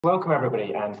Welcome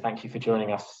everybody, and thank you for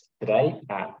joining us today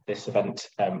at this event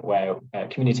where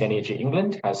Communit Energy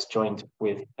England has joined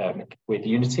with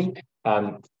Younity,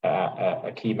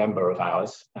 a key member of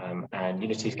ours, and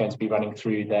Younity is going to be running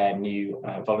through their new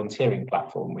volunteering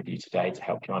platform with you today to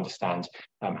help you understand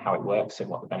how it works and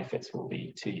what the benefits will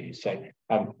be to you. So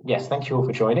yes, thank you all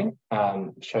for joining,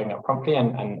 showing up promptly,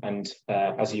 and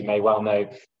as you may well know,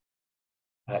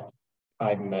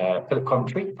 I'm Philip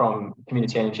Coventry from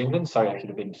Communit Energy England. Sorry, I should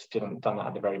have done that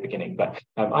at the very beginning, but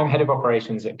I'm Head of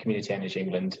Operations at Communit Energy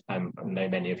England. I know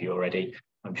many of you already,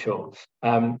 I'm sure.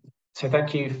 So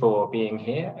thank you for being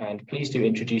here, and please do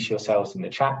introduce yourselves in the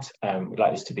chat. We'd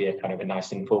like this to be a kind of a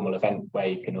nice informal event where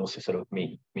you can also sort of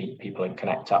meet people and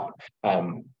connect up.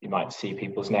 You might see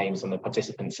people's names on the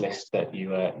participants list that you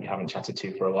haven't chatted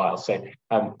to for a while. So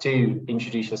do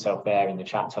introduce yourself there in the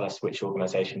chat. Tell us which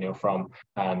organisation you're from,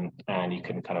 and you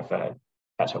can kind of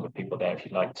catch up with people there if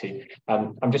you'd like to.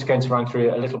 I'm just going to run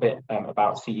through a little bit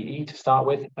about CEE to start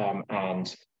with,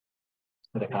 and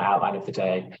the kind of outline of the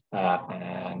day,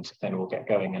 and then we'll get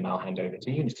going and I'll hand over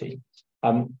to Younity.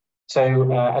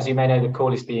 So as you may know, the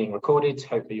call is being recorded.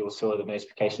 Hopefully you all saw the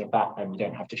notification of that, and you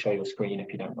don't have to show your screen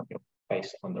if you don't want your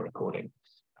face on the recording.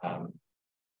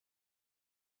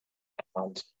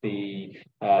 And the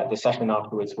session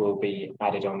afterwards will be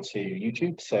added onto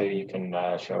YouTube, so you can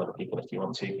show other people if you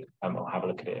want to, or have a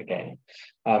look at it again.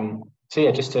 So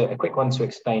yeah, just a quick one to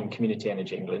explain Communit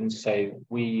Energy England. So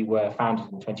we were founded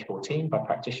in 2014 by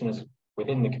practitioners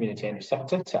within the community energy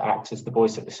sector to act as the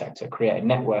voice of the sector, create a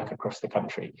network across the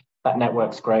country. That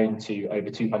network's grown to over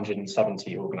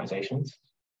 270 organisations.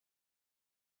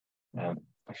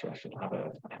 Actually, I should have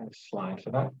a slide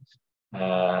for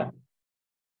that.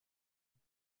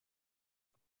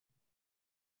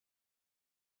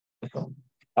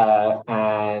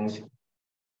 And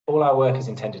all our work is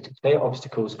intended to clear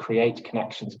obstacles, create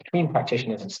connections between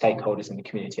practitioners and stakeholders in the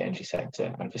community energy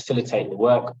sector, and facilitate the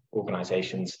work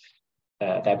organisations,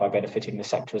 thereby benefiting the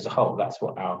sector as a whole. That's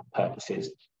what our purpose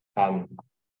is.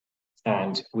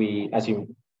 And we, as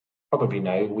you probably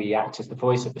know, we act as the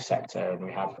voice of the sector, and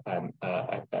we have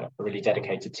a really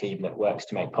dedicated team that works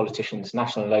to make politicians,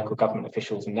 national and local government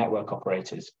officials and network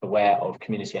operators aware of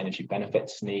community energy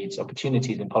benefits, needs,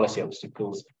 opportunities and policy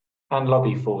obstacles, and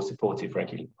lobby for supportive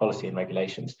policy and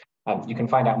regulations. You can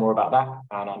find out more about that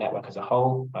and our network as a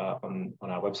whole on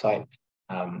our website.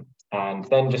 And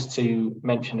then just to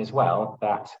mention as well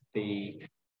that the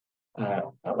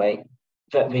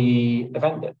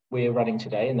event that we're running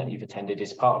today and that you've attended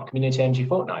is part of Communit Energy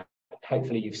Fortnight.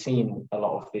 Hopefully you've seen a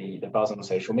lot of the buzz on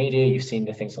social media, you've seen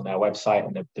the things on their website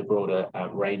and the broader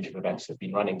range of events that have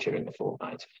been running during the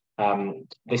fortnight.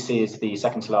 This is the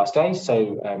second to last day,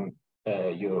 so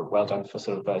you're well done for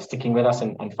sort of sticking with us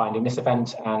and finding this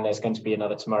event, and there's going to be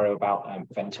another tomorrow about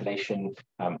ventilation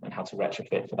and how to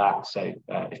retrofit for that. So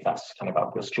if that's kind of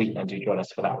up your street, then do join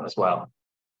us for that one as well.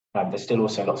 There's still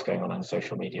also lots going on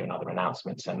social media and other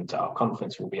announcements, and our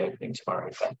conference will be opening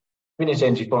tomorrow. So Communit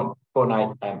Energy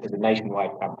Fortnight is a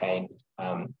nationwide campaign.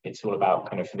 It's all about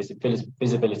kind of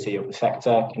visibility of the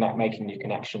sector, making new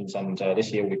connections, and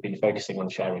this year we've been focusing on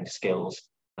sharing skills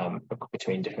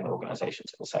between different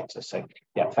organisations in the sector. So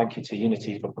yeah, thank you to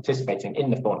Younity for participating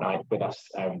in the fortnight with us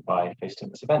by hosting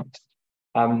this event.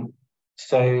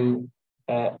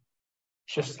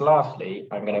 Just lastly,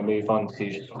 I'm going to move on to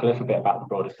just talk a little bit about the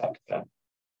broader sector.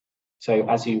 So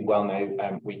as you well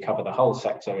know, we cover the whole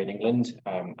sector in England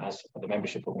as the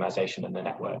membership organisation and the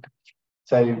network.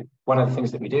 So one of the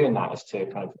things that we do in that is to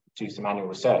kind of do some annual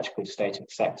research called State of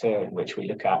the Sector, in which we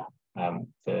look at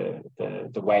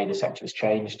the way the sector has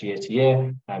changed year to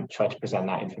year, and try to present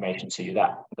that information to you.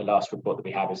 That the last report that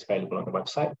we have is available on the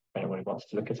website if anyone wants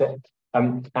to look at it.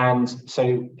 And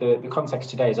so the context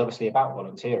today is obviously about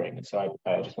volunteering, and so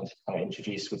I just wanted to kind of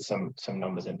introduce with some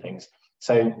numbers and things.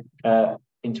 So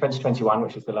in 2021,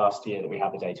 which is the last year that we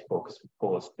had the data for, because we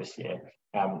paused this year,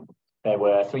 there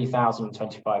were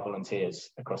 3,025 volunteers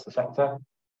across the sector,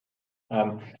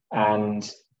 and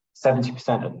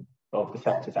 70% of the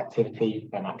sector's activity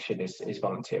and action is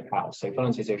volunteer power. So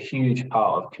volunteers are a huge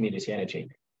part of community energy,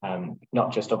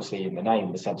 not just obviously in the name,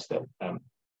 in the sense that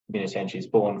community energy is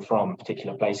born from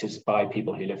particular places by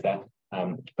people who live there,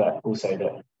 but also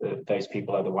that those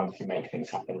people are the ones who make things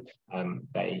happen.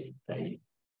 They kind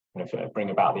of bring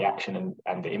about the action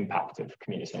and the impact of the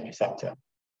community energy sector.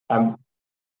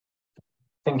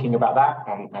 Thinking about that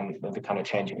and the kind of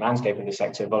changing landscape of the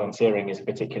sector, volunteering is a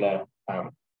particular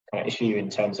kind of issue in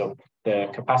terms of the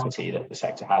capacity that the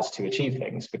sector has to achieve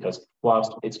things, because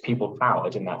whilst it's people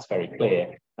powered, and that's very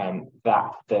clear,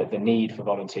 that the need for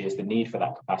volunteers, the need for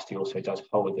that capacity also does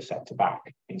hold the sector back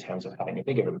in terms of having a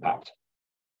bigger impact.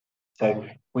 So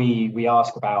we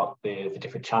ask about the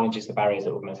different challenges, the barriers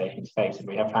that organisations face, and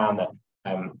we have found that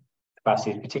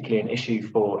capacity is particularly an issue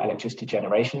for electricity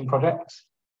generation projects.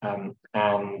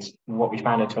 And what we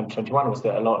found in 2021 was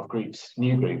that a lot of groups,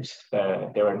 new groups,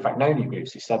 there were in fact no new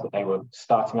groups who said that they were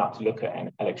starting up to look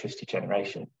at electricity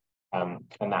generation. And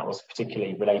that was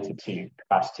particularly related to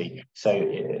capacity. So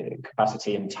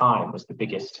capacity and time was the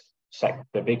biggest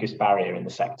barrier in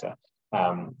the sector.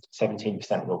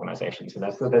 17% of organisations, and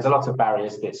there's a lot of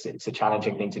barriers. It's a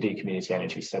challenging thing to do, community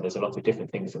energy. So there's a lot of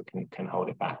different things that can hold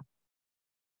it back.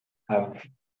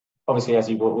 Obviously, as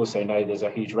you will also know, there's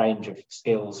a huge range of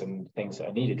skills and things that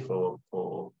are needed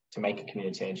to make a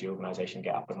community energy organisation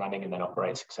get up and running and then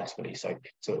operate successfully. So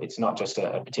it's not just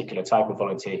a particular type of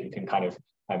volunteer who can kind of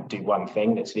do one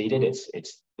thing that's needed.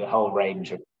 It's the whole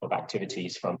range of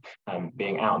activities, from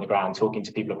being out on the ground talking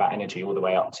to people about energy, all the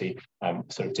way up to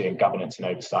sort of doing governance and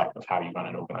oversight of how you run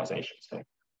an organisation. So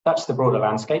that's the broader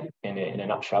landscape in a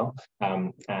nutshell,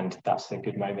 and that's a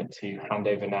good moment to hand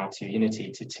over now to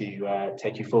Younity to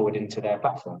take you forward into their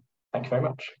platform. Thank you very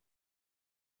much.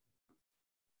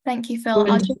 Thank you,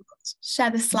 Phil. I'll just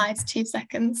share the slides, 2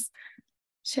 seconds.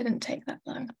 Shouldn't take that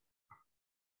long.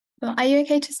 Well, are you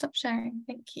okay to stop sharing?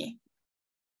 Thank you.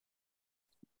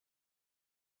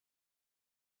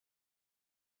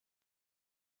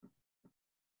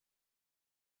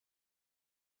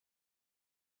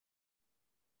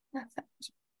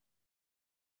 Perfect.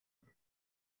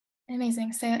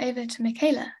 Amazing. So over to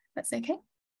Michaela, if that's okay.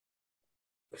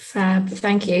 Fab,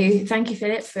 thank you,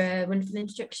 Philip, for a wonderful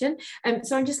introduction.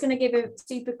 So I'm just going to give a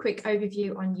super quick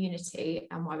overview on Younity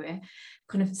and why we're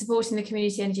kind of supporting the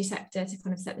community energy sector to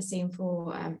kind of set the scene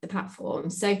for the platform.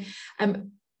 So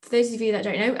for those of you that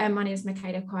don't know, my name is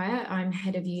Michaela Quire. I'm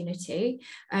head of Younity,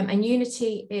 and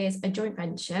Younity is a joint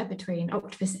venture between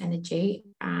Octopus Energy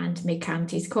and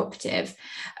Mid-Counties Cooperative.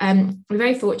 We're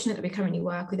very fortunate that we currently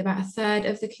work with about a third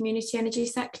of the community energy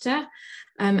sector,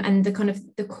 and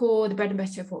the bread and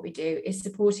butter of what we do is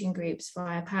supporting groups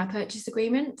via power purchase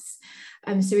agreements.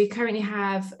 So we currently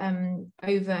have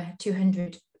over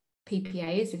 200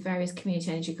 PPAs with various community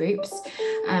energy groups,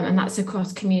 and that's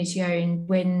across community-owned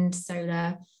wind,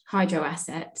 solar, hydro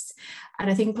assets. And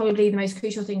I think probably the most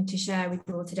crucial thing to share with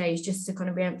you all today is just to kind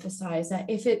of re-emphasise that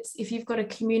if you've got a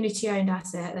community-owned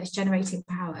asset that's generating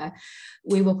power,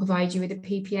 we will provide you with a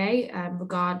PPA,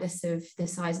 regardless of the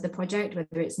size of the project,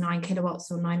 whether it's 9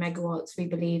 kilowatts or 9 megawatts. We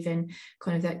believe in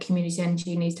kind of that community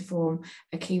energy needs to form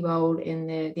a key role in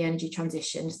the energy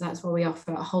transition. So that's why we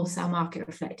offer a wholesale market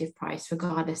reflective price,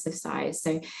 regardless of size.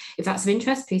 So if that's of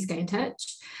interest, please get in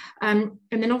touch. And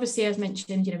then obviously, as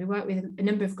mentioned, we work with a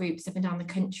number of groups up and down the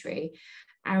country.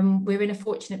 We're in a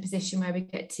fortunate position where we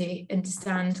get to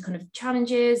understand kind of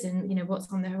challenges and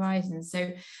what's on the horizon.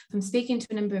 So from speaking to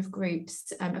a number of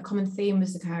groups, a common theme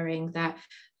was occurring that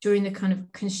during the kind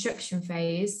of construction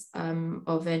phase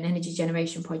of an energy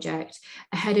generation project,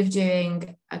 ahead of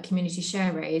doing a community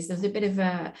share raise, there was a bit of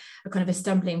a kind of a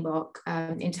stumbling block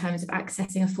in terms of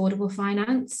accessing affordable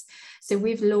finance. So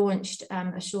we've launched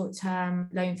a short-term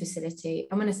loan facility.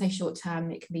 And when I say short-term,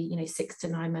 it can be 6 to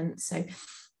 9 months. So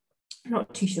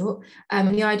not too short.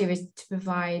 And the idea is to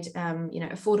provide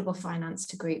affordable finance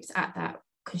to groups at that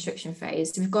construction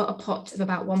phase. So we've got a pot of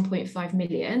about 1.5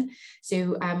 million.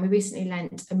 So we recently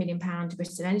lent £1 million to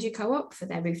Bristol Energy Co-op for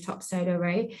their rooftop solar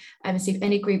array. So if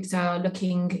any groups are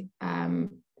looking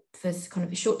for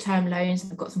kind of short-term loans,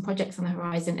 I've got some projects on the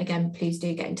horizon, again, please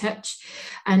do get in touch.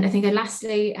 And I think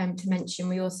lastly, to mention,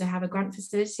 we also have a grant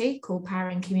facility called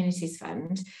Powering Communities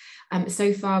Fund.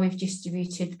 So far, we've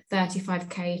distributed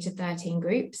 35k to 13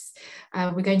 groups.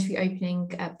 We're going to be opening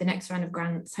the next round of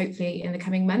grants, hopefully in the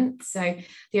coming months. So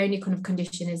the only kind of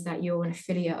condition is that you're an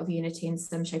affiliate of Younity in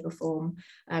some shape or form,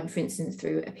 for instance,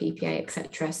 through a PPA,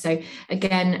 etc. So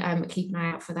again, keep an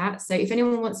eye out for that. So if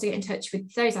anyone wants to get in touch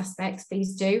with those aspects,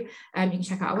 please do. You can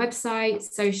check out our website,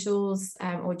 socials,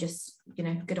 or just,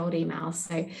 good old emails.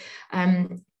 So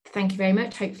thank you very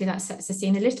much. Hopefully that sets the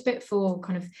scene a little bit for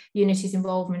kind of Younity's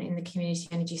involvement in the community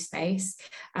energy space.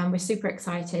 We're super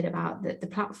excited about the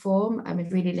platform, and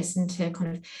we've really listened to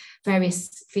kind of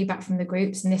various feedback from the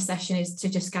groups, and this session is to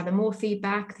just gather more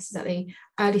feedback. This is at the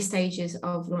early stages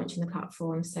of launching the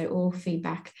platform, so all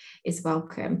feedback is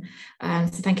welcome. So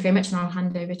thank you very much, and I'll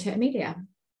hand over to Amelia.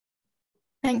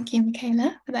 Thank you,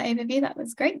 Michaela, for that overview. That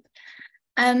was great.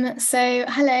 So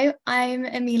hello, I'm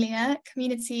Amelia,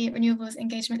 Community Renewables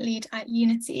Engagement Lead at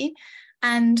Younity.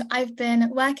 And I've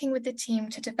been working with the team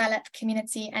to develop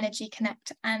Community Energy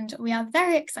Connect, and we are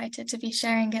very excited to be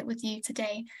sharing it with you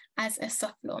today as a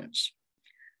soft launch.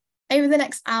 Over the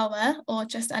next hour, or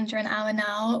just under an hour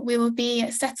now, we will be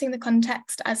setting the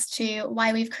context as to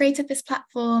why we've created this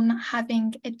platform,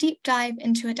 having a deep dive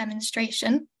into a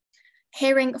demonstration,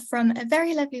 hearing from a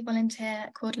very lovely volunteer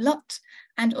called Lot,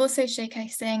 and also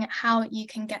showcasing how you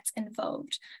can get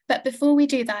involved. But before we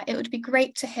do that, it would be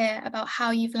great to hear about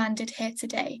how you've landed here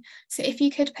today. So if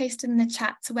you could post in the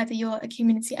chat whether you're a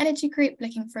community energy group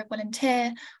looking for a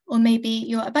volunteer, or maybe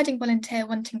you're a budding volunteer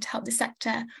wanting to help the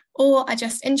sector, or are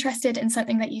just interested in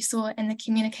something that you saw in the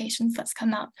communications that's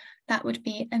come out, that would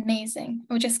be amazing.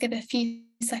 We'll just give a few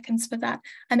seconds for that.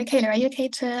 And Michaela, are you okay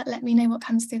to let me know what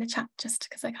comes through the chat, just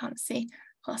because I can't see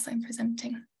whilst I'm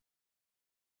presenting?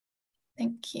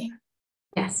 Thank you.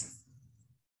 Yes.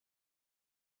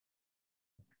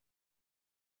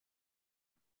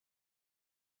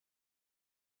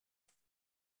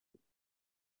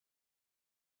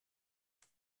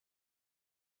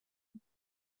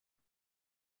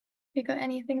 You got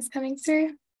any things coming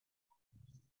through?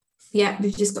 Yeah,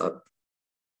 we've just got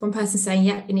one person saying,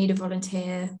 yeah, you need a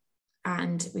volunteer,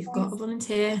 and we've got a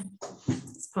volunteer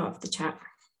as part of the chat.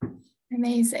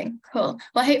 Amazing, cool.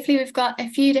 Well, hopefully we've got a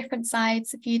few different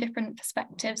sides, a few different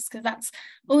perspectives, because that's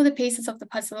all the pieces of the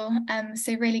puzzle.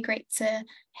 So really great to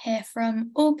hear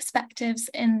from all perspectives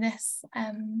in this,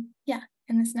 in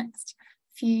this next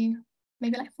few,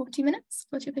 maybe like 40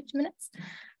 or 50 minutes.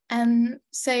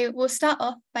 So we'll start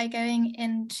off by going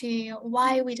into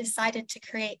why we decided to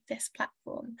create this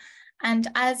platform.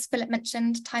 And as Philip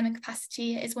mentioned, time and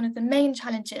capacity is one of the main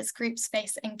challenges groups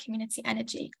face in community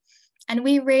energy. And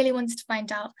we really wanted to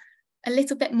find out a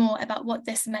little bit more about what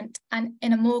this meant, and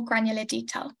in a more granular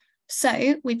detail.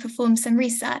 So we performed some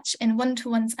research in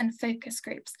one-to-ones and focus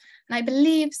groups. And I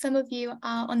believe some of you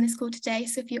are on this call today.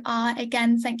 So if you are,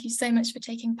 again, thank you so much for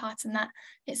taking part in that.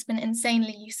 It's been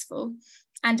insanely useful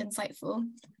and insightful.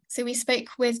 So we spoke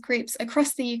with groups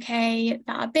across the UK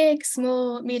that are big,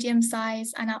 small, medium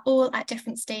size, and are all at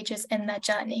different stages in their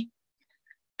journey.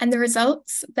 And the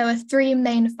results, there were 3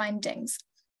 main findings.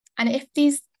 And if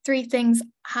these 3 things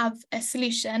have a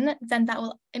solution, then that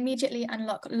will immediately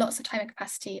unlock lots of time and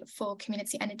capacity for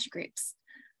community energy groups.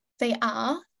 They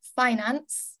are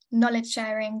finance, knowledge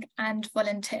sharing, and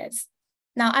volunteers.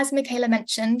 Now, as Michaela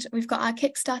mentioned, we've got our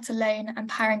Kickstarter loan and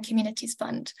Powering Communities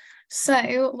Fund.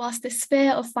 So whilst the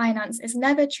sphere of finance is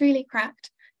never truly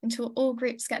cracked until all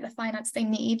groups get the finance they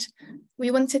need,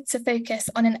 we wanted to focus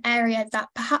on an area that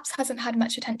perhaps hasn't had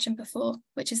much attention before,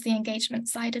 which is the engagement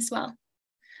side as well.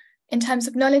 In terms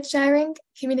of knowledge sharing,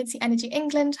 Community Energy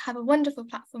England have a wonderful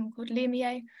platform called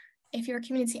Lumio. If you're a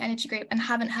community energy group and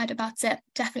haven't heard about it,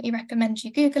 definitely recommend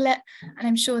you Google it, and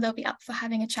I'm sure they'll be up for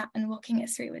having a chat and walking it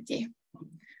through with you.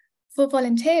 For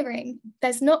volunteering,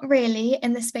 there's not really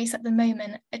in the space at the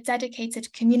moment a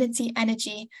dedicated community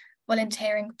energy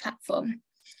volunteering platform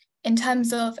in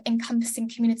terms of encompassing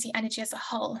community energy as a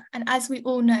whole. And as we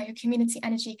all know, community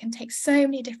energy can take so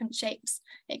many different shapes.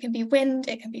 It can be wind,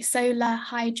 it can be solar,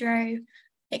 hydro,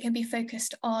 it can be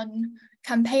focused on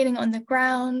campaigning on the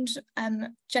ground,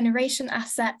 generation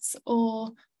assets,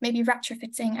 or maybe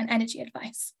retrofitting and energy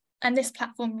advice. And this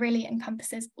platform really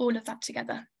encompasses all of that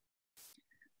together.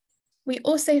 We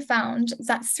also found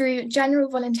that through general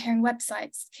volunteering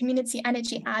websites, community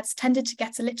energy ads tended to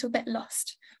get a little bit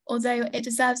lost, although it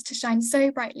deserves to shine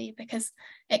so brightly because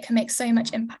it can make so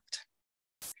much impact.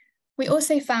 We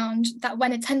also found that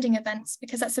when attending events,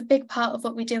 because that's a big part of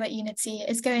what we do at Younity,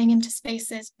 is going into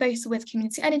spaces both with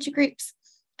community energy groups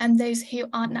and those who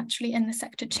aren't naturally in the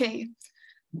sector too,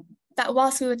 that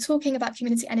whilst we were talking about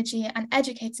community energy and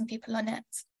educating people on it,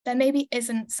 there maybe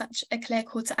isn't such a clear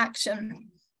call to action.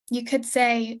 You could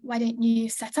say, why don't you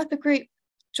set up a group,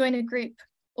 join a group,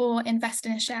 or invest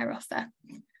in a share offer?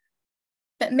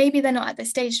 But maybe they're not at the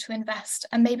stage to invest,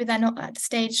 and maybe they're not at the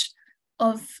stage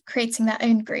of creating their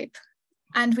own group.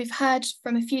 And we've heard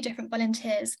from a few different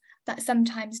volunteers that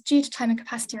sometimes, due to time and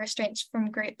capacity restraints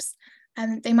from groups,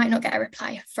 they might not get a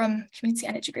reply from community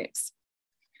energy groups.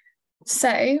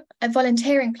 So a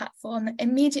volunteering platform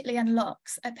immediately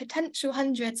unlocks a potential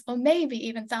hundreds or maybe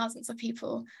even thousands of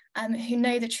people who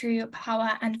know the true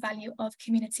power and value of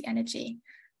community energy.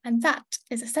 And that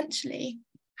is essentially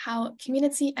how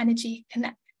Community Energy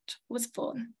Connect was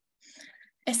born.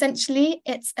 Essentially,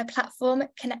 it's a platform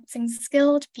connecting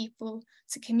skilled people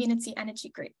to community energy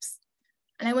groups.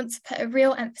 And I want to put a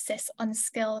real emphasis on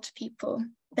skilled people.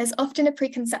 There's often a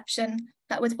preconception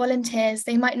that with volunteers,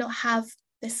 they might not have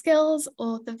the skills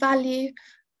or the value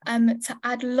to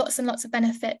add lots and lots of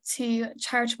benefit to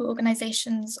charitable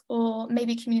organisations or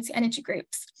maybe community energy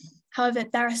groups. However,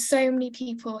 there are so many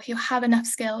people who have enough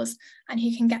skills and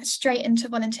who can get straight into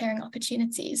volunteering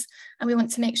opportunities, and we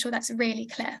want to make sure that's really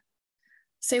clear.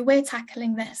 So we're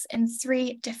tackling this in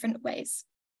 3 different ways.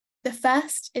 The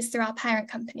first is through our parent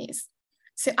companies.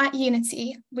 So at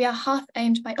Younity, we are half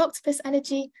owned by Octopus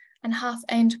Energy and half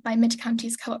owned by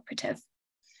Mid-Counties Cooperative.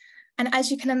 And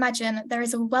as you can imagine, there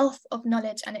is a wealth of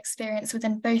knowledge and experience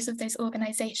within both of those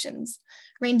organisations,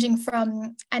 ranging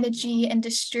from energy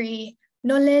industry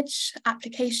knowledge,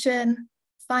 application,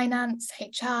 finance,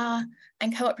 HR,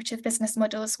 and cooperative business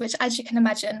models, which, as you can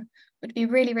imagine, would be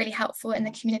really, really helpful in the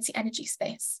community energy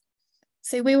space.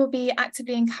 So we will be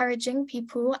actively encouraging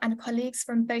people and colleagues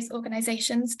from both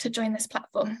organisations to join this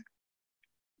platform.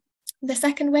 The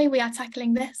second way we are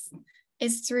tackling this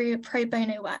is through pro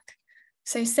bono work.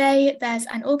 So say there's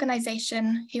an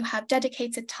organisation who have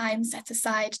dedicated time set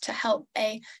aside to help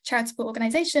a charitable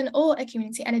organisation or a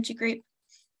community energy group.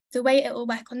 The way it will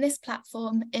work on this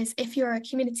platform is if you're a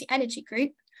community energy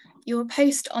group, you will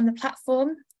post on the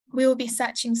platform. We will be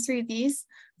searching through these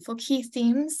for key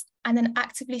themes and then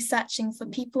actively searching for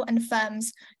people and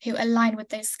firms who align with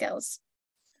those skills.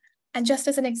 And just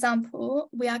as an example,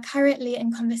 we are currently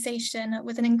in conversation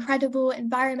with an incredible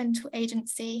environmental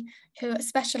agency who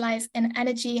specialise in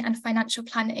energy and financial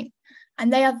planning.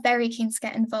 And they are very keen to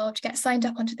get involved, get signed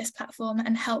up onto this platform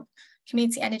and help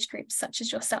community energy groups such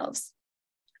as yourselves.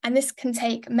 And this can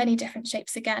take many different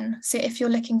shapes again. So if you're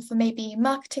looking for maybe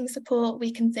marketing support,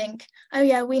 we can think, oh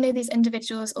yeah, we know these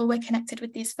individuals or we're connected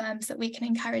with these firms that we can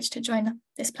encourage to join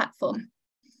this platform.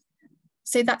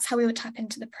 So that's how we would tap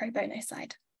into the pro bono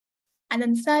side. And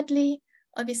then thirdly,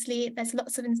 obviously, there's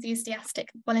lots of enthusiastic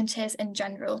volunteers in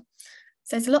general.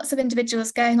 So there's lots of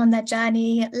individuals going on their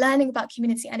journey, learning about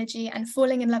community energy and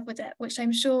falling in love with it, which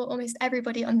I'm sure almost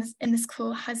everybody in this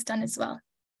call has done as well.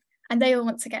 And they all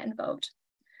want to get involved.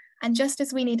 And just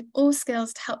as we need all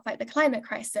skills to help fight the climate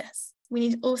crisis, we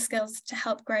need all skills to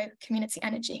help grow community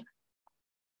energy.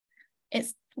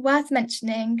 It's worth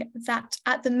mentioning that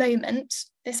at the moment,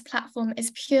 this platform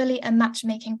is purely a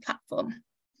matchmaking platform.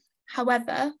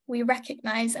 However, we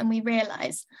recognise and we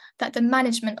realise that the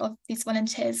management of these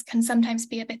volunteers can sometimes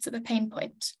be a bit of a pain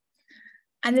point.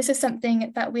 And this is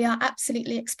something that we are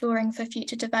absolutely exploring for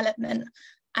future development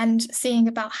and seeing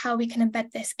about how we can embed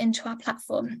this into our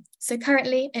platform. So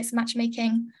currently it's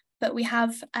matchmaking, but we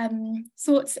have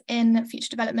thoughts in future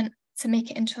development to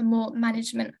make it into a more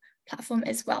management platform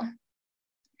as well.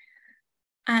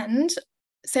 And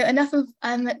so enough of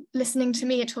listening to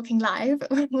me talking live,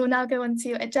 we'll now go on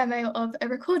to a demo of a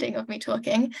recording of me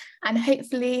talking, and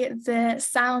hopefully the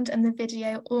sound and the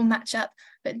video all match up.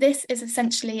 But this is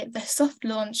essentially the soft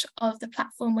launch of the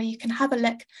platform where you can have a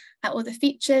look at all the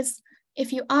features.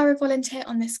 If you are a volunteer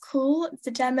on this call,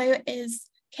 the demo is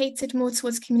catered more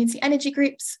towards community energy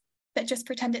groups, but just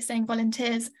pretend it's saying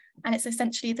volunteers, and it's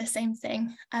essentially the same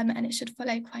thing, and it should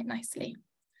follow quite nicely.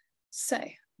 So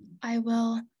I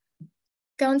will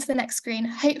go on to the next screen.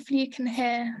 Hopefully you can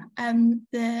hear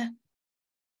the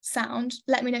sound.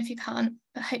 Let me know if you can't,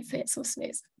 but hopefully it's all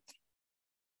smooth.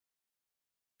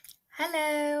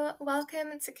 Hello,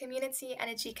 welcome to Community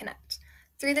Energy Connect.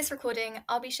 Through this recording,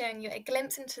 I'll be showing you a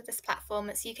glimpse into this platform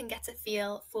so you can get a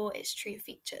feel for its true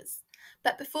features.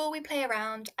 But before we play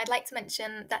around, I'd like to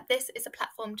mention that this is a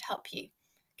platform to help you,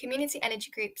 community energy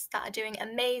groups that are doing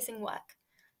amazing work.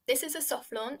 This is a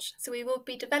soft launch, so we will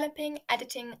be developing,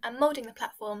 editing and moulding the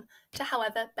platform to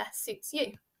however best suits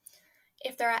you.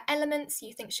 If there are elements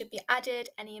you think should be added,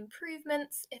 any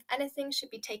improvements, if anything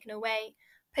should be taken away,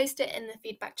 post it in the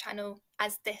feedback channel,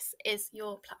 as this is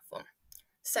your platform.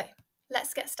 So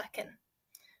let's get stuck in.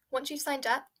 Once you've signed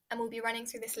up, and we'll be running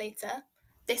through this later,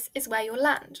 this is where you'll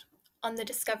land, on the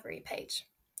discovery page.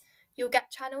 You'll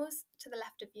get channels to the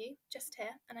left of you, just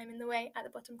here, and I'm in the way at the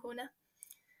bottom corner.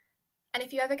 And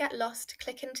if you ever get lost,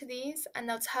 click into these and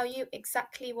they'll tell you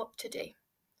exactly what to do,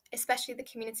 especially the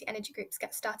Community Energy Groups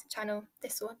Get Started channel.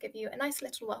 This will give you a nice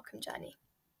little welcome journey.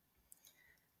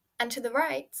 And to the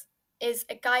right is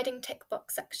a guiding tick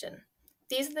box section.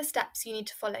 These are the steps you need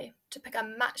to follow to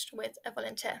become matched with a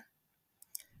volunteer.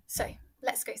 So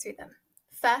let's go through them.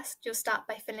 First, you'll start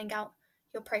by filling out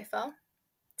your profile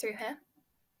through here.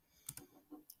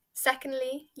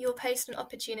 Secondly, you'll post an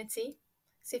opportunity.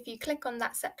 So if you click on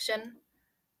that section,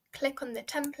 click on the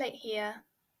template here,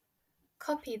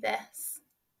 copy this,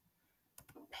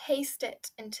 paste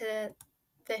it into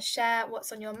the share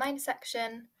what's on your mind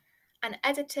section, and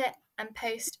edit it and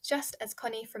post just as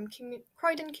Connie from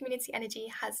Croydon Community Energy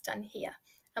has done here.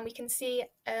 And we can see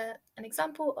an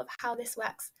example of how this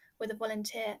works with a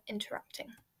volunteer interacting.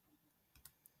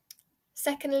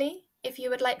 Secondly, if you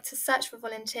would like to search for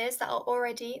volunteers that are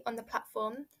already on the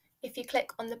platform, if you click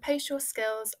on the Post Your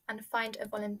Skills and Find a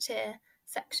Volunteer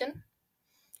section,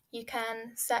 you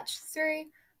can search through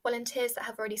volunteers that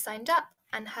have already signed up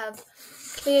and have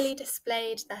clearly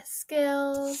displayed their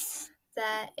skills,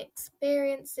 their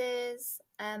experiences,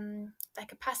 their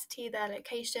capacity, their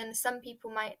location. Some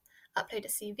people might upload a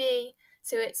CV,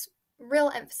 so it's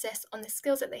real emphasis on the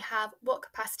skills that they have, what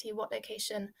capacity, what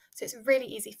location, so it's really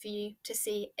easy for you to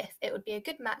see if it would be a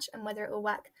good match and whether it will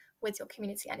work with your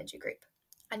community energy group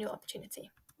and your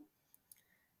opportunity.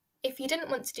 If you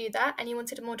didn't want to do that and you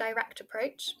wanted a more direct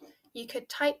approach, you could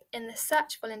type in the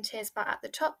search volunteers bar at the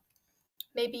top.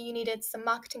 Maybe you needed some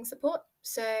marketing support,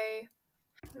 so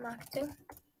marketing,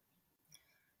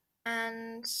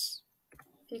 and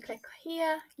if you click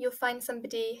here, you'll find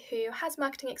somebody who has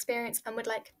marketing experience and would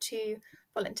like to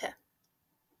volunteer.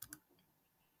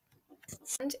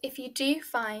 And if you do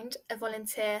find a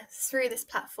volunteer through this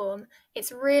platform,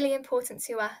 it's really important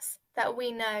to us that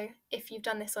we know if you've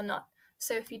done this or not.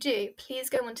 So if you do, please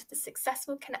go onto the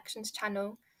Successful Connections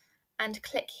channel and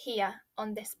click here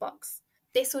on this box.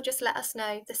 This will just let us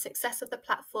know the success of the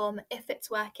platform, if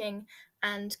it's working,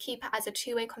 and keep it as a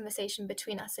two-way conversation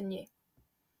between us and you.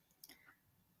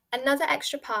 Another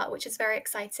extra part, which is very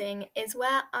exciting, is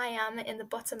where I am in the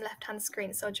bottom left-hand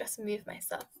screen, so I'll just move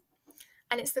myself.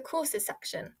 And it's the courses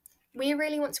section. We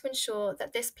really want to ensure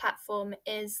that this platform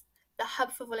is the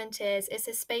hub for volunteers, is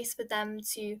a space for them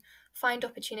to find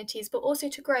opportunities, but also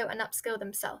to grow and upskill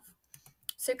themselves.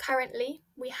 So currently,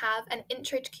 we have an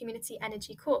Intro to Community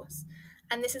Energy course,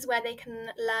 and this is where they can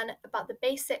learn about the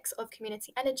basics of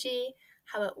community energy,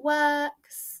 how it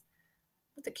works,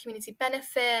 the community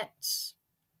benefit,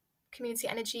 community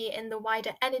energy in the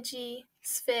wider energy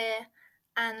sphere,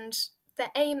 and the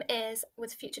aim is,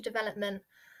 with future development,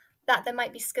 that there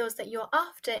might be skills that you're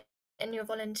after in your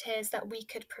volunteers that we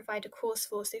could provide a course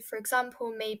for. So for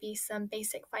example, maybe some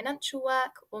basic financial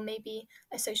work, or maybe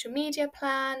a social media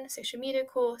plan, social media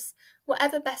course,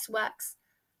 whatever best works.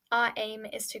 Our aim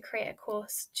is to create a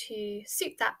course to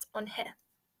suit that on here.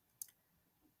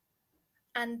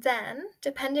 And then,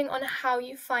 depending on how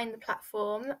you find the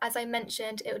platform, as I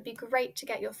mentioned, it would be great to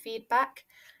get your feedback.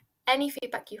 Any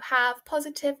feedback you have,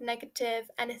 positive, negative,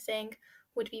 anything,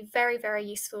 would be very, very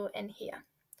useful in here.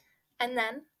 And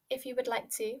then, if you would like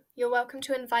to, you're welcome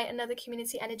to invite another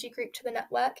community energy group to the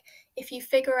network. If you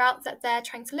figure out that they're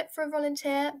trying to look for a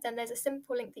volunteer, then there's a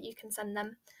simple link that you can send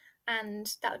them,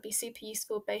 and that would be super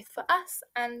useful both for us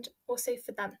and also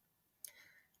for them.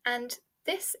 And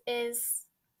this is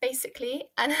basically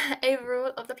an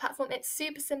overall of the platform. It's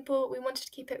super simple. We wanted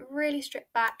to keep it really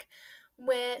stripped back.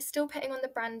 We're still putting on the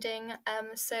branding,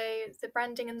 so the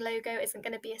branding and logo isn't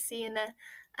going to be a C and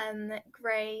a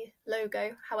grey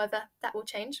logo. However, that will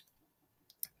change.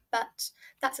 But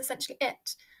that's essentially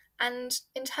it. And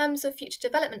in terms of future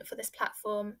development for this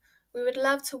platform, we would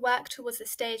love to work towards the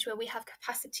stage where we have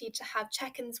capacity to have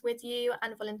check-ins with you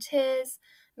and volunteers,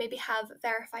 maybe have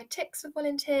verified ticks for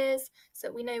volunteers so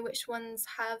that we know which ones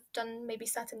have done maybe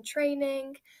certain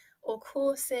training or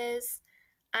courses.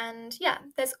 And yeah,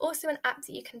 there's also an app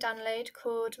that you can download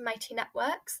called Mighty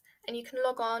Networks, and you can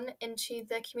log on into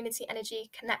the Community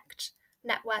Energy Connect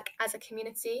network as a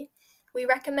community. We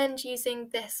recommend using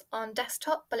this on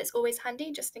desktop, but it's always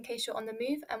handy just in case you're on the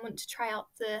move and want to try out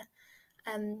the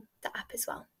app as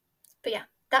well. But yeah,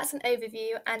 that's an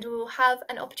overview, and we'll have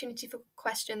an opportunity for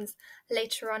questions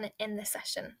later on in the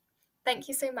session. Thank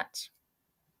you so much.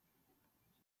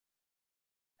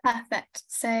 Perfect.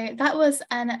 So that was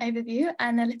an overview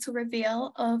and a little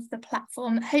reveal of the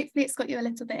platform. Hopefully it's got you a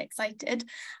little bit excited.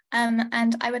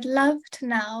 And I would love to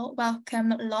now welcome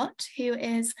Lot, who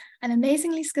is an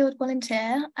amazingly skilled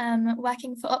volunteer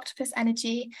working for Octopus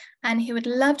Energy, and who would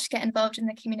love to get involved in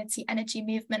the community energy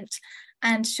movement.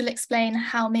 And she'll explain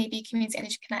how maybe Community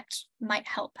Energy Connect might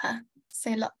help her.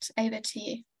 So Lot, over to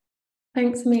you.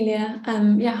 Thanks, Amelia.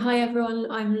 Yeah, hi everyone,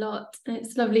 I'm Lot.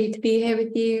 It's lovely to be here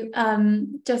with you.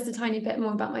 Just a tiny bit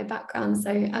more about my background.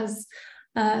 So as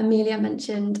Amelia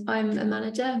mentioned, I'm a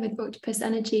manager with Octopus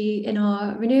Energy in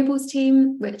our renewables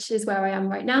team, which is where I am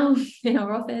right now in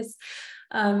our office.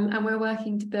 And we're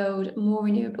working to build more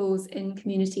renewables in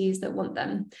communities that want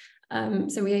them.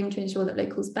 So we aim to ensure that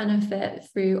locals benefit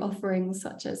through offerings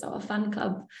such as our fan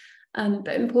club.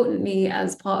 But importantly,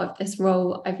 as part of this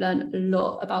role, I've learned a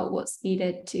lot about what's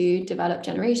needed to develop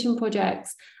generation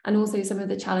projects and also some of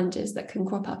the challenges that can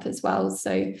crop up as well.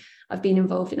 So I've been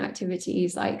involved in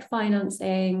activities like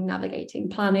financing, navigating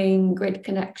planning, grid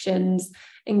connections,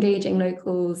 engaging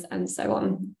locals, and so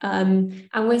on. And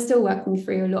we're still working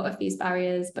through a lot of these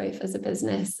barriers, both as a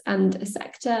business and a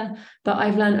sector, but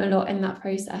I've learned a lot in that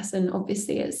process, and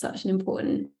obviously it's such an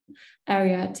important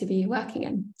area to be working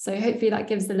in. So hopefully that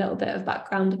gives a little bit of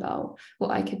background about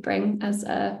what I could bring as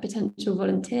a potential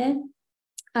volunteer.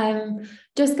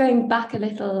 Just going back a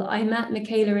little, I met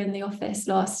Michaela in the office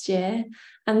last year,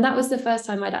 and that was the first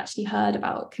time I'd actually heard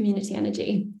about community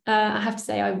energy. I have to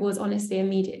say I was honestly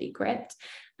immediately gripped,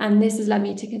 and this has led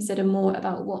me to consider more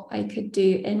about what I could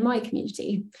do in my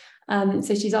community.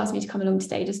 So she's asked me to come along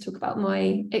today just to talk about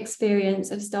my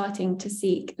experience of starting to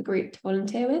seek a group to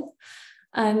volunteer with.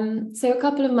 So a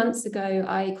couple of months ago,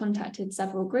 I contacted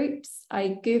several groups.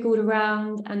 I Googled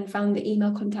around and found the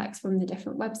email contacts from the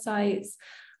different websites.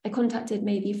 I contacted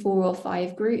maybe 4 or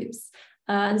 5 groups.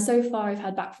 And so far I've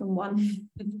had back from 1,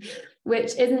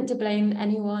 which isn't to blame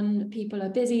anyone. People are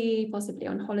busy, possibly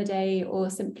on holiday, or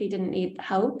simply didn't need the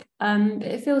help. But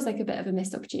it feels like a bit of a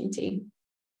missed opportunity.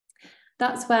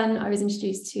 That's when I was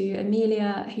introduced to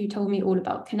Amelia, who told me all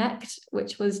about Connect,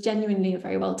 which was genuinely a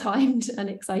very well-timed and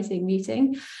exciting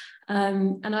meeting.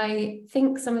 And I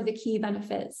think some of the key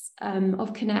benefits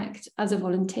of Connect as a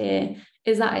volunteer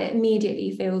is that it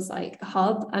immediately feels like a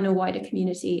hub and a wider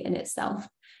community in itself.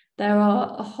 There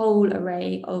are a whole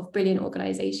array of brilliant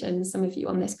organisations, some of you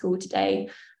on this call today,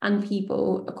 and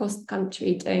people across the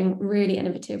country doing really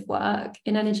innovative work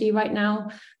in energy right now.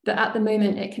 But at the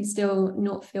moment, it can still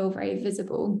not feel very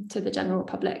visible to the general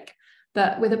public.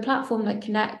 But with a platform like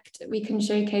Connect, we can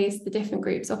showcase the different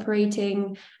groups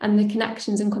operating and the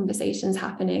connections and conversations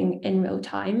happening in real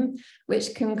time,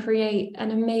 which can create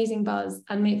an amazing buzz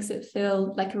and makes it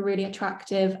feel like a really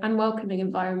attractive and welcoming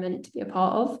environment to be a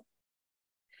part of.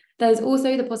 There's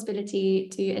also the possibility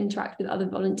to interact with other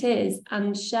volunteers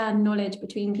and share knowledge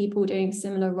between people doing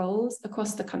similar roles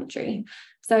across the country.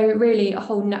 So really a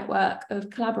whole network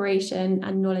of collaboration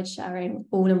and knowledge sharing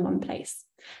all in one place.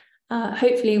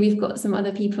 Hopefully we've got some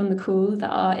other people on the call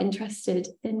that are interested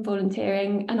in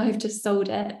volunteering, and I've just sold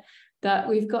it, but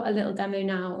we've got a little demo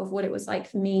now of what it was like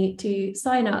for me to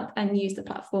sign up and use the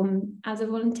platform as a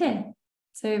volunteer.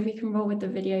 So if we can roll with the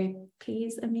video,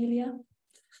 please, Amelia.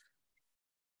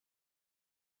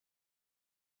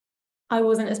 I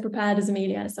wasn't as prepared as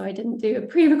Amelia, so I didn't do a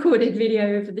pre-recorded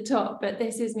video over the top, but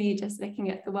this is me just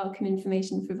looking at the welcome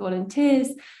information for volunteers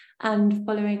and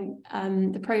following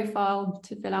the profile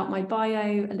to fill out my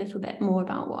bio, a little bit more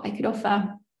about what I could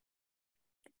offer.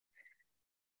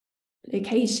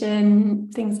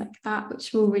 Location, things like that,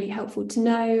 which are all really helpful to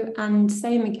know. And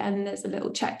same again, there's a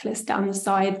little checklist down the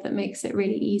side that makes it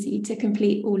really easy to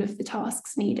complete all of the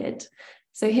tasks needed.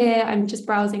 So here I'm just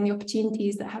browsing the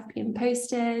opportunities that have been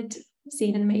posted. I've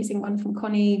seen an amazing one from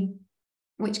Connie,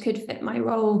 which could fit my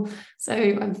role. So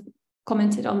I've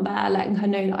commented on there, letting her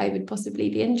know that I would possibly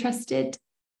be interested.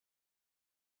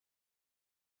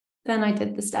 Then I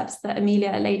did the steps that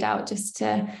Amelia laid out just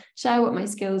to share what my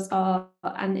skills are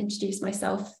and introduce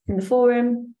myself in the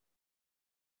forum.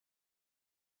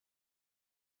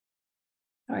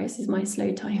 Sorry, this is my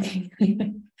slow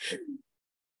typing.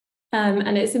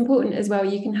 And it's important as well,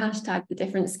 you can hashtag the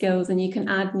different skills and you can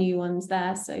add new ones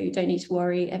there. So you don't need to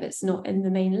worry if it's not in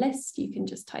the main list, you can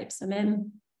just type some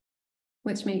in,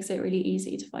 which makes it really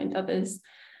easy to find others.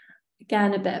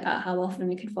 Again, a bit about how often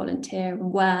we could volunteer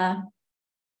and where.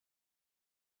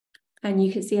 And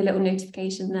you can see a little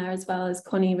notification there as well, as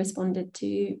Connie responded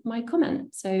to my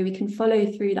comment. So we can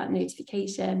follow through that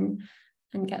notification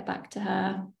and get back to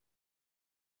her.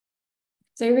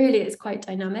 So really it's quite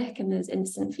dynamic and there's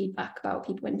instant feedback about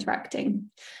people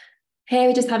interacting. Here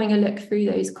we're just having a look through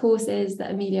those courses that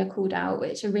Amelia called out,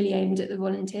 which are really aimed at the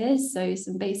volunteers. So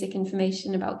some basic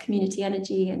information about community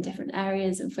energy and different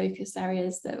areas and focus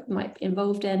areas that we might be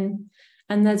involved in.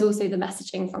 And there's also the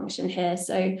messaging function here.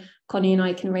 So Connie and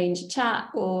I can arrange a chat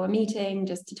or a meeting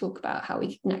just to talk about how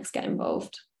we can next get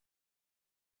involved.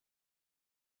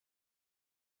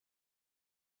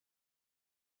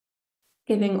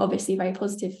 Giving obviously very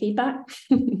positive feedback,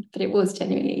 but it was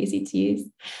genuinely easy to use.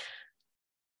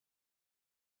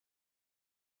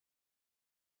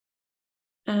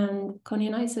 And Connie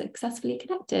and I successfully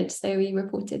connected, so we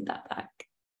reported that back.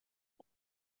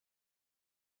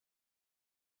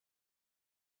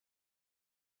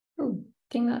 Cool.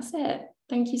 I think that's it.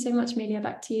 Thank you so much, Amelia.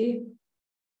 Back to you.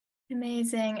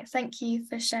 Amazing. Thank you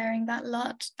for sharing that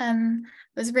lot. It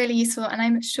was really useful, and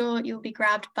I'm sure you'll be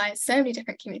grabbed by so many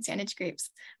different community energy groups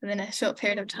within a short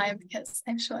period of time, because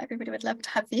I'm sure everybody would love to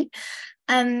have you.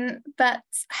 But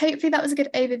hopefully that was a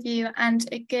good overview and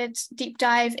a good deep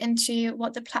dive into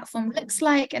what the platform looks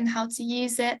like and how to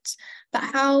use it. But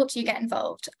how do you get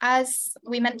involved? As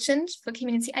we mentioned, for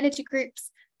community energy groups,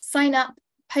 sign up,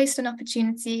 post an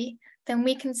opportunity, then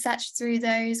we can search through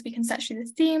those, we can search through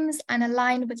the themes and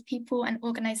align with people and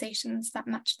organisations that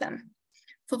match them.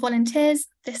 For volunteers,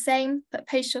 the same, but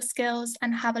post your skills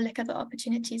and have a look at the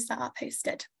opportunities that are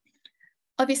posted.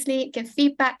 Obviously, give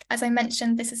feedback. As I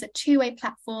mentioned, this is a two-way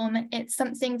platform. It's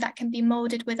something that can be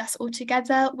moulded with us all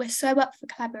together. We're so up for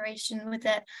collaboration with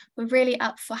it. We're really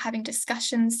up for having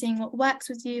discussions, seeing what works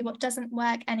with you, what doesn't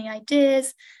work, any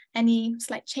ideas, any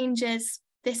slight changes.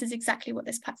 This is exactly what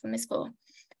this platform is for.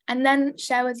 And then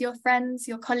share with your friends,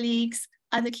 your colleagues,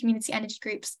 other community energy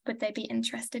groups, would they be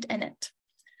interested in it?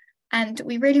 And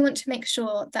we really want to make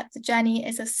sure that the journey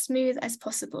is as smooth as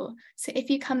possible. So if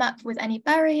you come up with any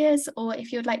barriers, or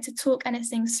if you would like to talk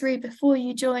anything through before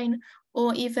you join,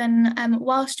 or even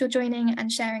whilst you're joining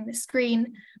and sharing the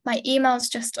screen, my email's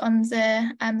just on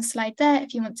the slide there.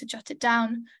 If you want to jot it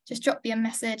down, just drop me a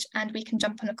message and we can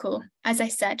jump on a call. As I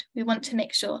said, we want to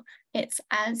make sure it's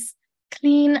as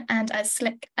clean and as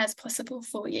slick as possible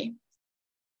for you.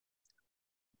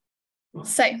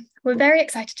 So we're very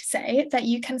excited to say that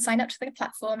you can sign up to the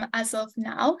platform as of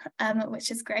now, which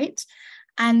is great.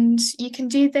 And you can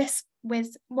do this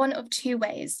with one of two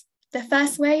ways. The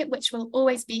first way, which will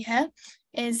always be here,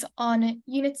 is on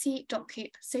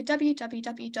unity.coop. So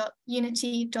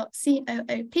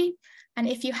www.unity.coop. And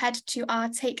if you head to our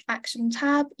Take Action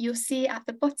tab, you'll see at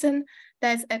the bottom,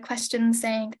 there's a question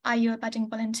saying, are you a budding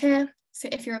volunteer? So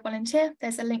if you're a volunteer,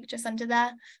 there's a link just under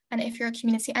there. And if you're a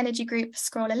community energy group,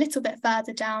 scroll a little bit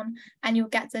further down and you'll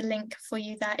get the link for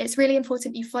you there. It's really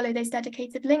important you follow those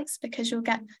dedicated links, because you'll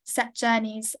get set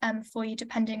journeys for you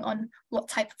depending on what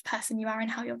type of person you are and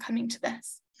how you're coming to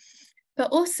this.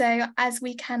 But also, as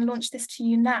we can launch this to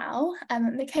you now,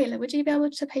 Michaela, would you be able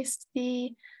to paste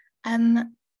the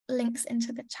links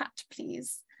into the chat,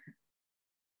 please?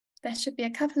 There should be a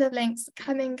couple of links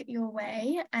coming your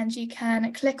way, and you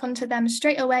can click onto them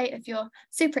straight away if you're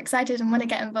super excited and want to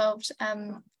get involved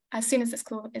as soon as this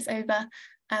call is over,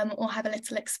 or have a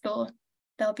little explore.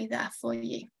 They'll be there for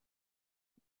you.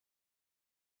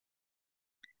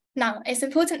 Now, it's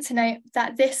important to note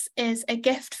that this is a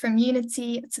gift from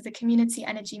Unity to the community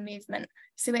energy movement.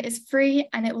 So it is free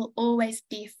and it will always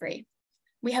be free.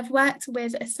 We have worked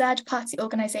with a third-party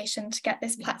organisation to get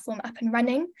this platform up and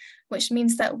running, which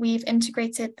means that we've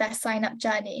integrated their sign-up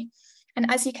journey.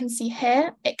 And as you can see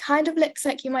here, it kind of looks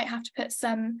like you might have to put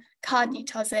some card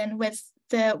details in with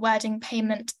the wording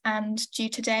payment and due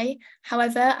today.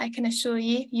 However, I can assure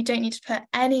you, you don't need to put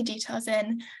any details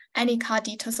in, any card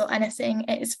details or anything.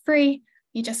 It is free.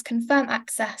 You just confirm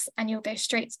access and you'll go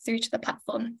straight through to the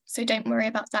platform. So don't worry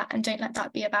about that and don't let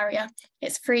that be a barrier.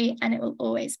 It's free and it will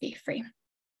always be free.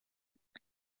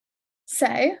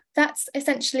 So that's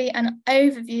essentially an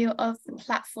overview of the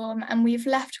platform, and we've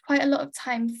left quite a lot of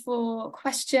time for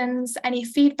questions, any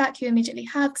feedback you immediately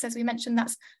have, because as we mentioned,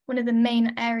 that's one of the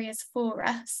main areas for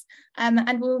us.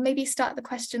 And we'll maybe start the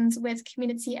questions with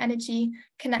Community Energy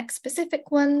Connect specific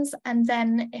ones, and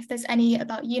then if there's any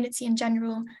about Unity in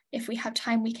general, if we have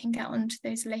time, we can get onto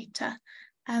those later.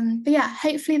 But yeah,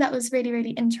 hopefully that was really,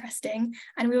 really interesting,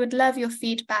 and we would love your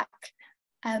feedback.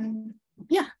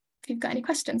 Yeah. If you've got any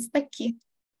questions, thank you.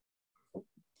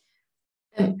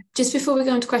 Just before we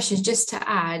go on to questions, just to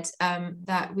add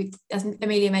that we've, as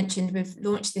Amelia mentioned, we've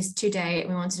launched this today and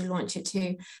we wanted to launch it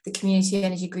to the community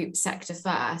energy group sector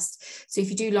first. So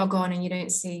if you do log on and you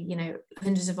don't see, you know,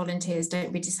 hundreds of volunteers,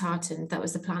 don't be disheartened. That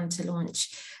was the plan, to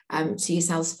launch to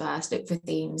yourselves first, look for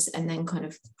themes, and then kind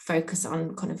of focus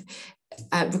on kind of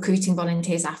recruiting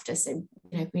volunteers after. So,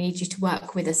 you know, we need you to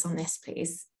work with us on this,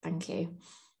 please. Thank you.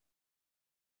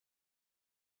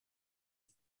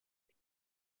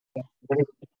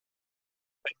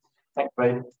 Thank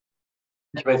you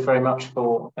both very much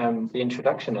for the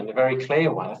introduction, and a very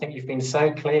clear one. I think you've been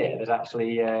so clear that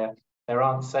actually there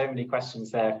aren't so many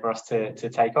questions there for us to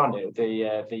take on.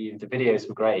 The videos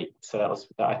were great, so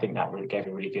I think that really gave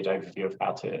a really good overview of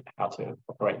how to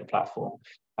operate the platform,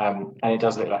 and it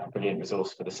does look like a brilliant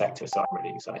resource for the sector. So I'm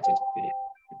really excited to see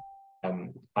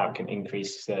how it can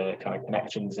increase kind of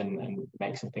connections and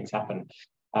make some things happen.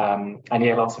 And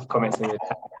yeah, lots of comments in the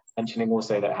chat mentioning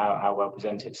also that how well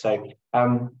presented. So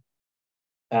an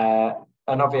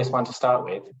obvious one to start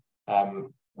with,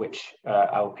 which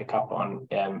I'll pick up on,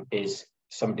 is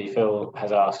somebody, Phil,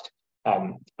 has asked,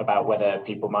 about whether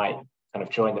people might kind of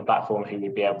join the platform who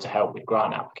would be able to help with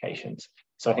grant applications.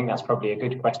 So I think that's probably a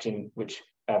good question, which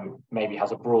maybe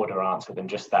has a broader answer than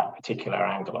just that particular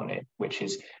angle on it, which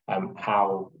is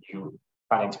how you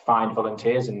planning to find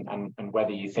volunteers and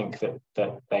whether you think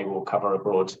that they will cover a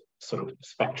broad sort of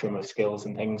spectrum of skills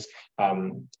and things,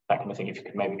 that kind of thing. If you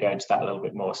could maybe go into that a little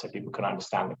bit more so people can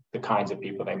understand the kinds of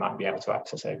people they might be able to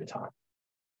access over time.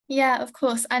 Yeah, of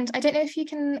course. And I don't know if you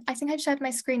can, I think I've shared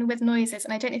my screen with noises,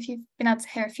 and I don't know if you've been able to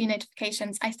hear a few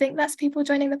notifications. I think that's people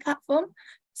joining the platform.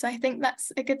 So I think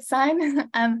that's a good sign.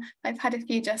 I've had a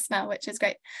few just now, which is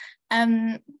great.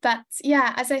 But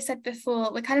yeah, as I said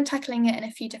before, we're kind of tackling it in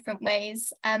a few different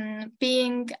ways.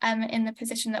 Being in the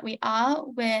position that we are,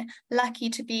 we're lucky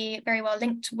to be very well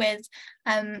linked with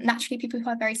naturally people who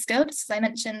are very skilled. So as I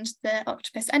mentioned, the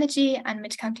Octopus Energy and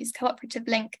Mid-Counties Cooperative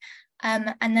link.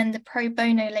 And then the pro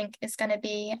bono link is going to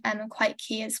be quite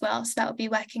key as well. So that will be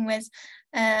working with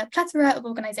a plethora of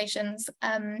organisations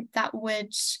that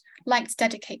would like to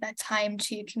dedicate their time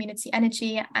to community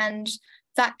energy, and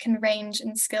that can range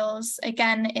in skills.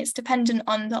 Again, it's dependent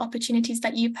on the opportunities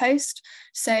that you post.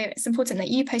 So it's important that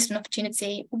you post an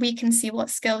opportunity, we can see what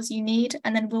skills you need,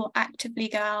 and then we'll actively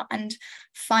go out and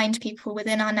find people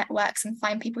within our networks and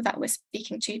find people that we're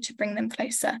speaking to bring them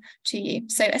closer to you.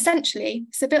 So essentially,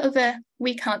 it's a bit of a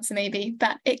weak answer maybe,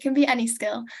 but it can be any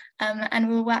skill, and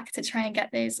we'll work to try and get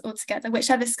those all together,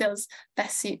 whichever skills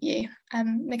best suit you.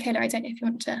 Michaela, I don't know if you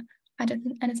want to add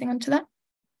anything onto that.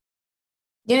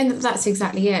 Yeah, that's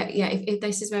exactly it. Yeah, if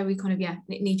this is where we kind of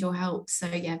need your help. So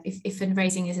yeah, if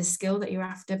fundraising is a skill that you're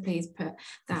after, please put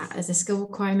that as a skill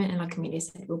requirement, and like Amelia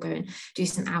said, we'll go and do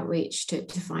some outreach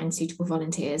to find suitable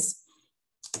volunteers.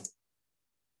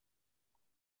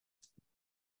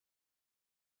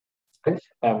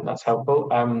 That's helpful.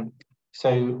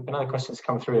 So another question has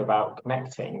come through about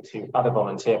connecting to other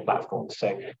volunteer platforms.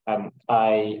 So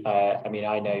I mean,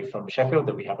 I know from Sheffield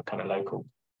that we have a kind of local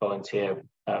volunteer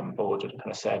board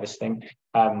kind of service thing,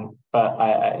 but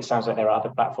it sounds like there are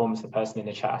other platforms. The person in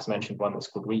the chat has mentioned one that's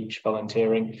called Reach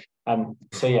Volunteering.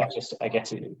 So yeah, just I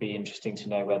guess it would be interesting to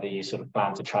know whether you sort of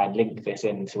plan to try and link this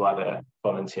into other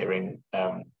volunteering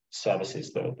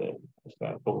services, the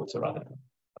boards or other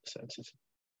services.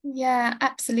 Yeah,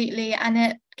 absolutely. And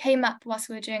it came up whilst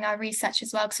we were doing our research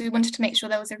as well, because we wanted to make sure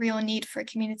there was a real need for a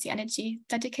community energy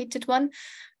dedicated one.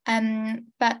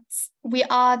 But we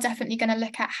are definitely going to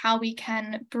look at how we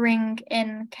can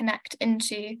connect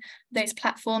into those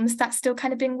platforms. That's still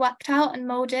kind of being worked out and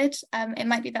molded. It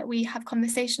might be that we have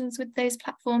conversations with those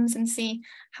platforms and see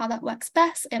how that works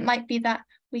best. It might be that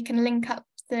we can link up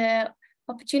the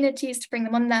opportunities to bring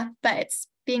them on there, but it's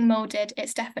being molded.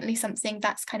 It's definitely something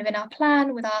that's kind of in our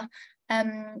plan with our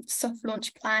soft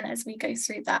launch plan as we go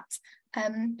through that.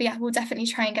 But yeah, we'll definitely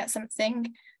try and get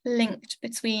something linked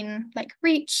between like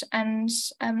Reach and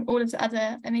all of the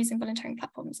other amazing volunteering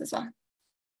platforms as well.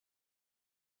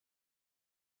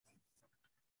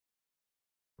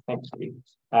 Thank you.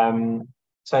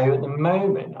 So at the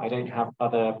moment, I don't have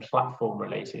other platform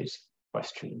related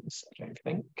questions, I don't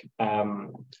think.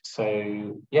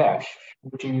 So yeah,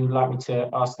 would you like me to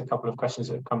ask a couple of questions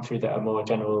that have come through that are more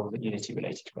general Unity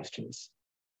related questions?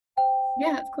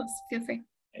 Yeah, of course, feel free.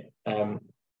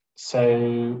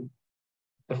 So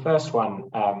the first one,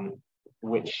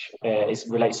 which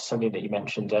relates to something that you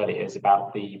mentioned earlier, is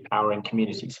about the Powering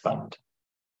Communities Fund.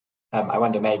 I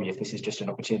wonder maybe if this is just an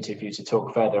opportunity for you to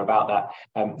talk further about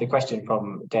that. The question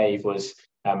from Dave was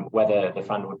whether the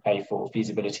fund would pay for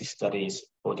feasibility studies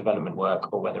or development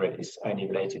work, or whether it is only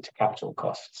related to capital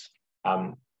costs.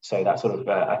 So that sort of,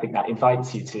 I think that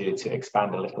invites you to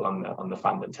expand a little on the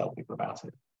fund and tell people about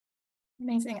it.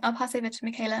 Amazing. I'll pass over to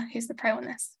Michaela, who's the pro on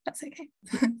this. That's okay.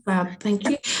 Thank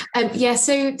you. Yeah,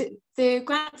 so the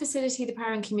grant facility, the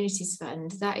Powering Communities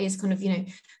Fund, that is kind of,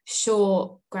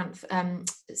 short grant,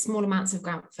 small amounts of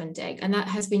grant funding, and that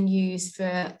has been used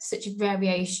for such a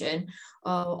variation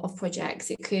of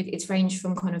projects. It's ranged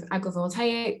from kind of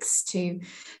agrivoltaics to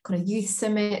kind of youth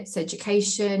summits,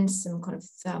 education, some kind of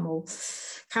thermal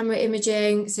camera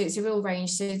imaging. So it's a real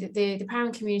range. So the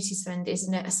Powering Communities Fund is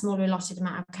a smaller allotted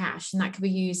amount of cash, and that can be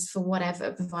used for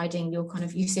whatever, providing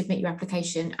you submit your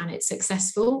application and it's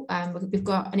successful. We've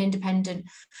got an independent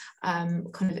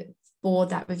kind of board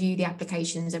that review the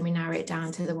applications, and we narrow it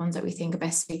down to the ones that we think are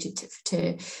best suited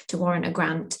to warrant a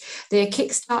grant. The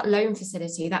Kickstart loan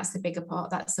facility, that's the bigger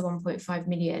part, that's the 1.5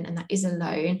 million, and that is a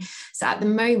loan. So at the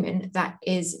moment, that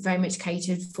is very much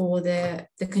catered for the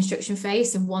construction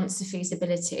phase. So once the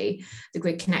feasibility, the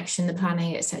grid connection, the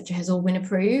planning, etc., has all been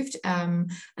approved,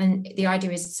 and the idea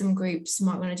is some groups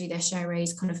might want to do their share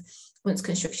raise kind of once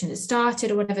construction has started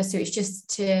or whatever. So it's just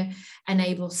to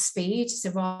enable speed.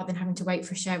 So rather than having to wait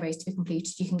for a share raise to be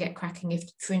completed, you can get cracking if,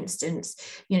 for instance,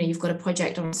 you know, you've got a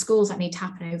project on schools that need to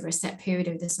happen over a set period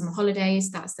over the summer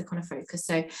holidays. That's the kind of focus.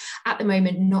 So at the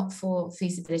moment, not for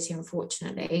feasibility,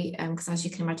 unfortunately, because as you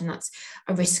can imagine, that's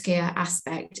a riskier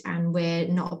aspect, and we're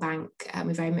not a bank.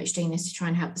 We're very much doing this to try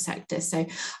and help the sector. So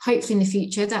hopefully in the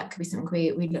future, that could be something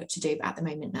we look to do, but at the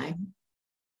moment, no.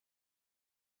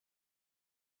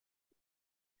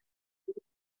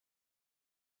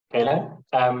 Okay,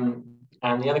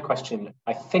 and the other question,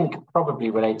 I think, probably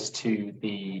relates to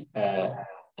the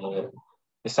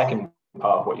second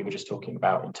part of what you were just talking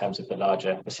about in terms of the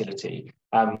larger facility.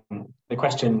 The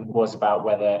question was about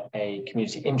whether a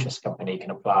community interest company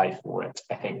can apply for it,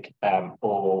 I think,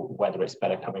 or whether it's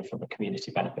better coming from a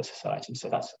community benefit society. So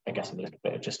that's, I guess, a little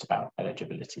bit just about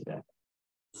eligibility there.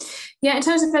 Yeah, in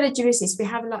terms of eligibility, so we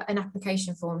have an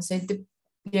application form. So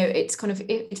it's kind of,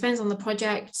 it depends on the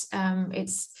project.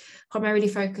 It's primarily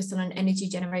focused on an energy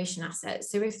generation asset.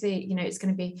 So if it's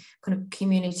going to be kind of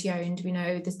community owned, we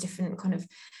know there's different kind of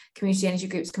community energy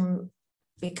groups, can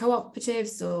be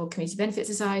cooperatives or community benefit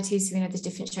societies. So we know there's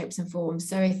different shapes and forms.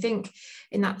 So I think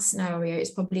in that scenario,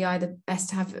 it's probably either best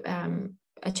to have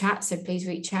a chat, so please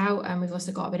reach out. And we've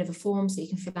also got a bit of a form, so you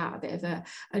can fill out a bit of a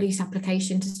loose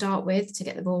application to start with to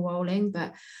get the ball rolling.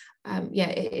 But yeah,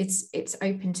 it's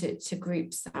open to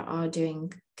groups that are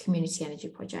doing community energy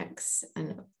projects,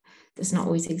 and there's not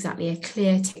always exactly a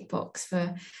clear tick box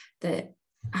for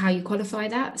how you qualify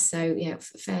that. So yeah,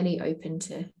 fairly open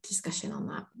to discussion on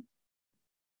that.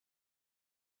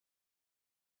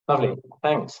 Lovely,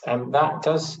 thanks. That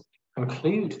does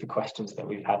conclude the questions that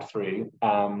we've had through.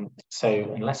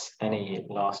 So unless any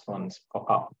last ones pop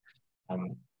up, I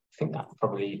think that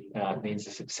probably means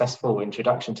a successful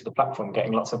introduction to the platform,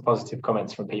 getting lots of positive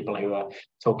comments from people who are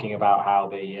talking about how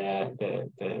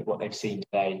what they've seen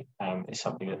today is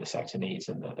something that the sector needs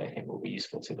and that they think will be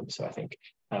useful to them. So I think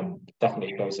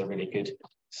definitely goes a really good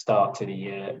start to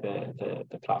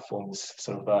the platform's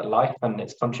sort of life and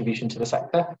its contribution to the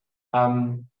sector.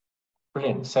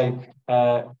 Brilliant. So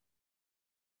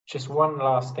just one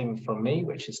last thing from me,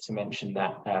 which is to mention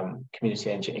that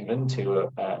Community Energy England, who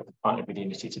are partnered with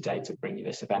Unity today to bring you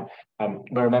this event,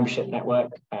 we're a membership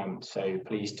network, so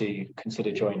please do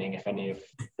consider joining if any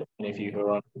of you who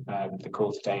are on the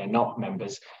call today are not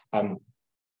members.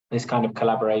 This kind of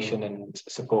collaboration and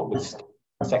support with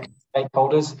sector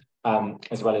stakeholders,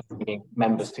 as well as bringing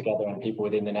members together and people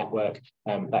within the network,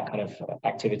 that kind of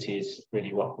activity is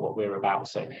really what we're about.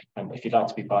 So if you'd like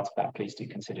to be part of that, please do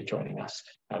consider joining us.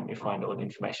 You'll find all the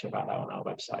information about that on our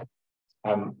website.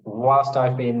 Whilst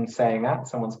I've been saying that,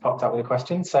 someone's popped up with a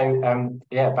question. So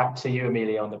yeah, back to you,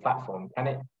 Amelia, on the platform. Can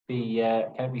it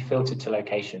be filtered to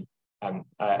location?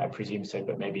 I presume so,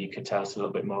 but maybe you could tell us a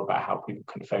little bit more about how people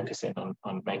can focus in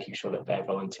on making sure that their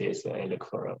volunteers that they look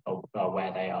for are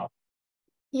where they are.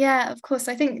 Yeah, of course.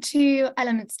 I think two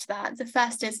elements to that. The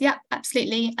first is, yeah,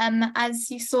 absolutely.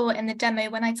 As you saw in the demo,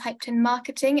 when I typed in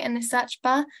marketing in the search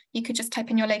bar, you could just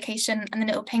type in your location and then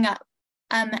it will ping up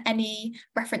any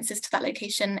references to that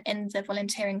location in the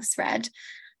volunteering thread.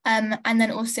 And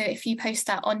then also if you post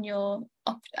that on your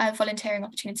volunteering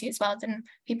opportunity as well, then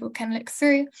people can look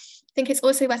through. I think it's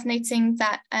also worth noting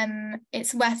that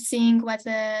it's worth seeing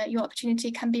whether your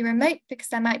opportunity can be remote, because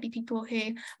there might be people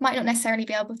who might not necessarily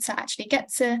be able to actually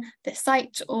get to the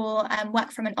site or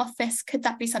work from an office. Could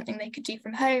that be something they could do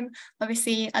from home?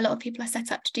 Obviously, a lot of people are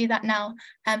set up to do that now.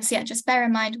 So yeah, just bear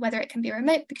in mind whether it can be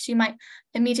remote, because you might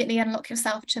immediately unlock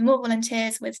yourself to more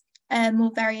volunteers with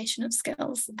more variation of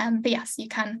skills. But yes, you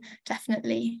can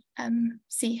definitely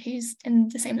see who's in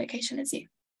the same location as you.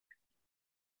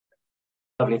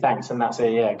 Lovely, thanks. And that's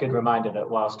a good reminder that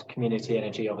whilst community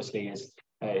energy obviously is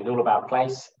all about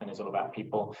place and is all about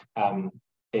people,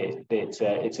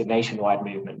 it's a nationwide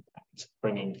movement. It's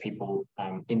bringing people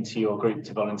into your group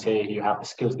to volunteer who have the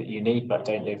skills that you need but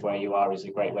don't live where you are is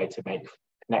a great way to make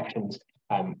connections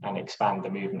and expand the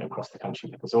movement across the country,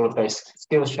 because all of those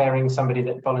skills sharing, somebody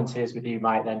that volunteers with you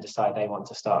might then decide they want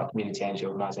to start a community energy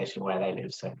organisation where they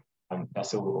live. So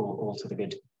that's all to the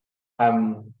good.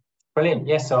 Brilliant.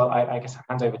 Yes, so I guess I'll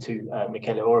hand over to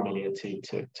Michaela or Amelia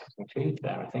to conclude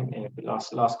there. I think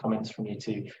last comments from you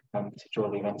to draw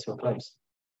the event to a close.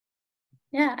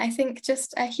 Yeah, I think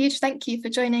just a huge thank you for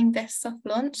joining this soft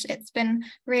launch. It's been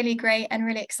really great and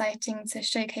really exciting to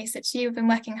showcase it to you. We've been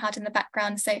working hard in the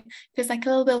background, so it feels like a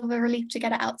little bit of a relief to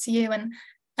get it out to you and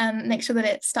make sure that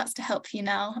it starts to help you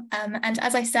now. And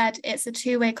as I said, it's a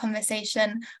two-way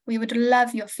conversation. We would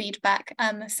love your feedback.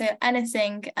 So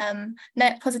anything,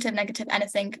 positive, negative,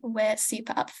 anything, we're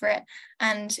super up for it.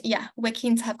 And yeah, we're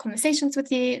keen to have conversations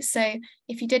with you. So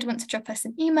if you did want to drop us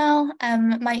an email,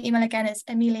 my email again is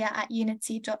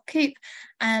amelia@unity.coop,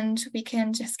 and we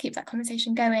can just keep that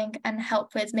conversation going and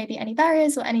help with maybe any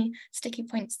barriers or any sticky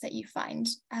points that you find.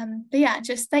 But yeah,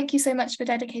 just thank you so much for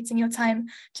dedicating your time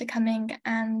to coming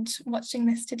and watching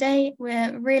this today.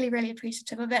 We're really, really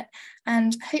appreciative of it,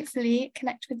 and hopefully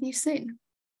connect with you soon.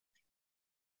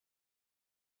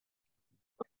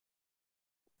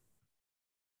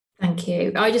 Thank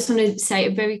you. I just want to say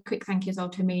a very quick thank you as well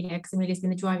to Amelia, because Amelia's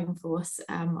been the driving force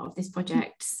of this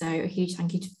project. So a huge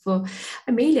thank you for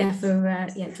Amelia for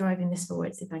driving this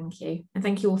forward. So thank you. And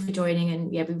thank you all for joining.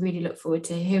 And yeah, we really look forward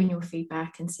to hearing your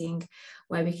feedback and seeing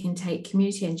where we can take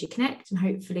Community Energy Connect and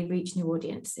hopefully reach new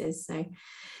audiences. So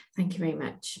thank you very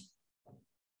much.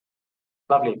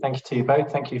 Lovely, thank you to you both.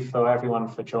 Thank you for everyone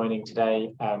for joining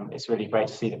today. It's really great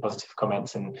to see the positive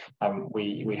comments, and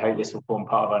we hope this will form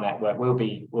part of our network. We'll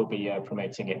be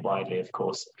promoting it widely, of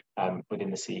course,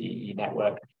 within the CEE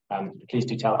network. Please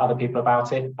do tell other people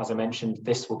about it. As I mentioned,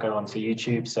 this will go onto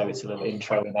YouTube, so it's a little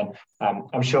intro, and then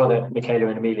I'm sure that Michaela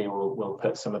and Amelia will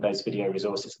put some of those video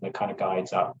resources and the kind of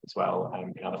guides up as well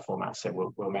in other formats.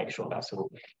 So we'll make sure that's all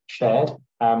shared.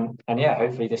 And yeah,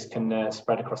 hopefully this can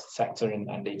spread across the sector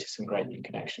and lead to some great new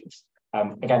connections.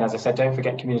 Again, as I said, don't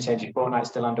forget Community Energy Fortnight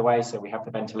still underway. So we have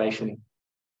the ventilation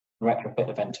retrofit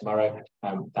event tomorrow.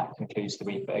 That concludes the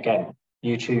week. But again,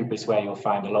 YouTube is where you'll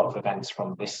find a lot of events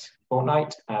from this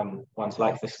fortnight, ones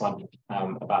like this one,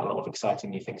 about a lot of exciting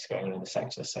new things going on in the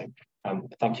sector. So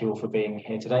thank you all for being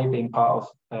here today, being part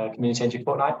of Community Energy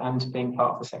Fortnight and being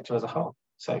part of the sector as a whole.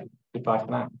 So goodbye for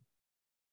now.